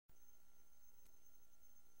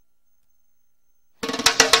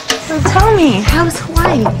So tell me, how's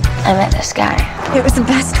Hawaii? I met this guy. It was the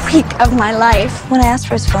best week of my life. When I asked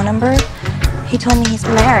for his phone number, he told me he's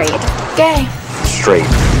married. Gay. Straight.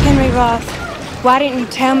 Henry Roth, why didn't you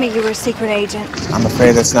tell me you were a secret agent? I'm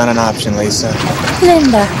afraid that's not an option, Lisa.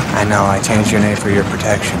 Linda. I know, I changed your name for your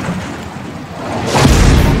protection.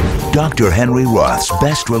 Dr. Henry Roth's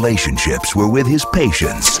best relationships were with his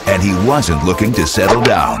patients, and he wasn't looking to settle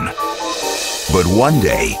down. But one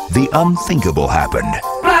day, the unthinkable happened.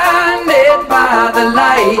 Blinded by the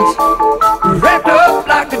light, wrapped up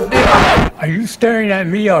like a devil. Are you staring at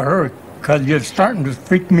me or her? Because you're starting to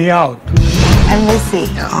freak me out. I'm Lucy.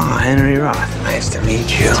 Oh, Henry Roth. Nice to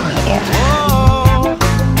meet you. Oh,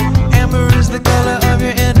 amber is the color of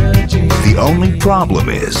your energy. The only problem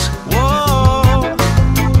is... Whoa,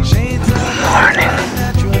 shades of Morning.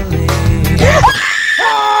 naturally.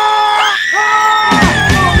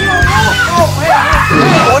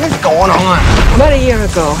 What is going on? About a year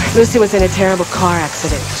ago, Lucy was in a terrible car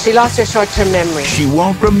accident. She lost her short-term memory. She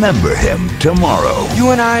won't remember him tomorrow.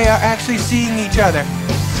 You and I are actually seeing each other.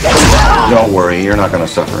 Don't worry, you're not going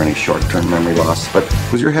to suffer any short-term memory loss. But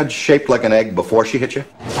was your head shaped like an egg before she hit you?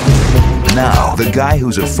 Now, the guy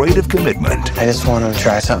who's afraid of commitment. I just want to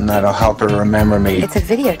try something that'll help her remember me. It's a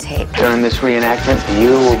videotape. During this reenactment,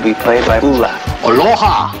 you will be played by Ula.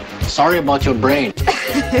 Aloha! Sorry about your brain.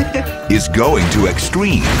 Is going to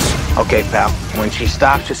extremes. Okay, pal. When she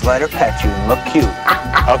stops, just let her pet you and look cute.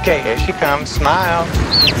 Okay, here she comes. Smile.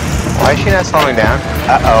 Why is she not slowing down?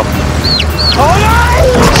 Uh-oh.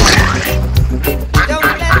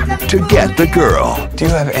 To get the girl. Do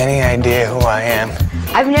you have any idea who I am?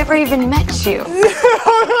 I've never even met you.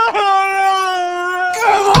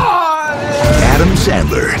 Adam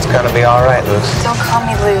Sandler. It's gonna be all right, Luce. Don't call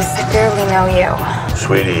me Luz. I barely know you.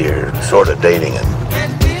 Sweetie, you're sort of dating him.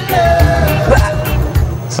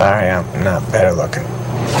 Sorry, I'm not better looking.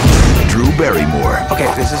 Drew Barrymore.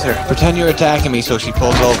 Okay, this is her. Pretend you're attacking me so she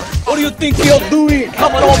pulls over. What do you think you're doing?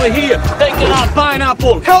 Coming over here, taking our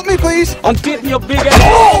pineapple. Help me, please. I'm getting your big ass.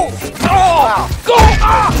 Oh! Oh! Go!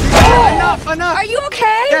 Enough, enough. Are you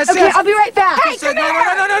okay? Yes, okay, yes. I'll be right back. Hey,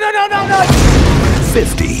 No.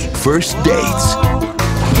 50 first dates.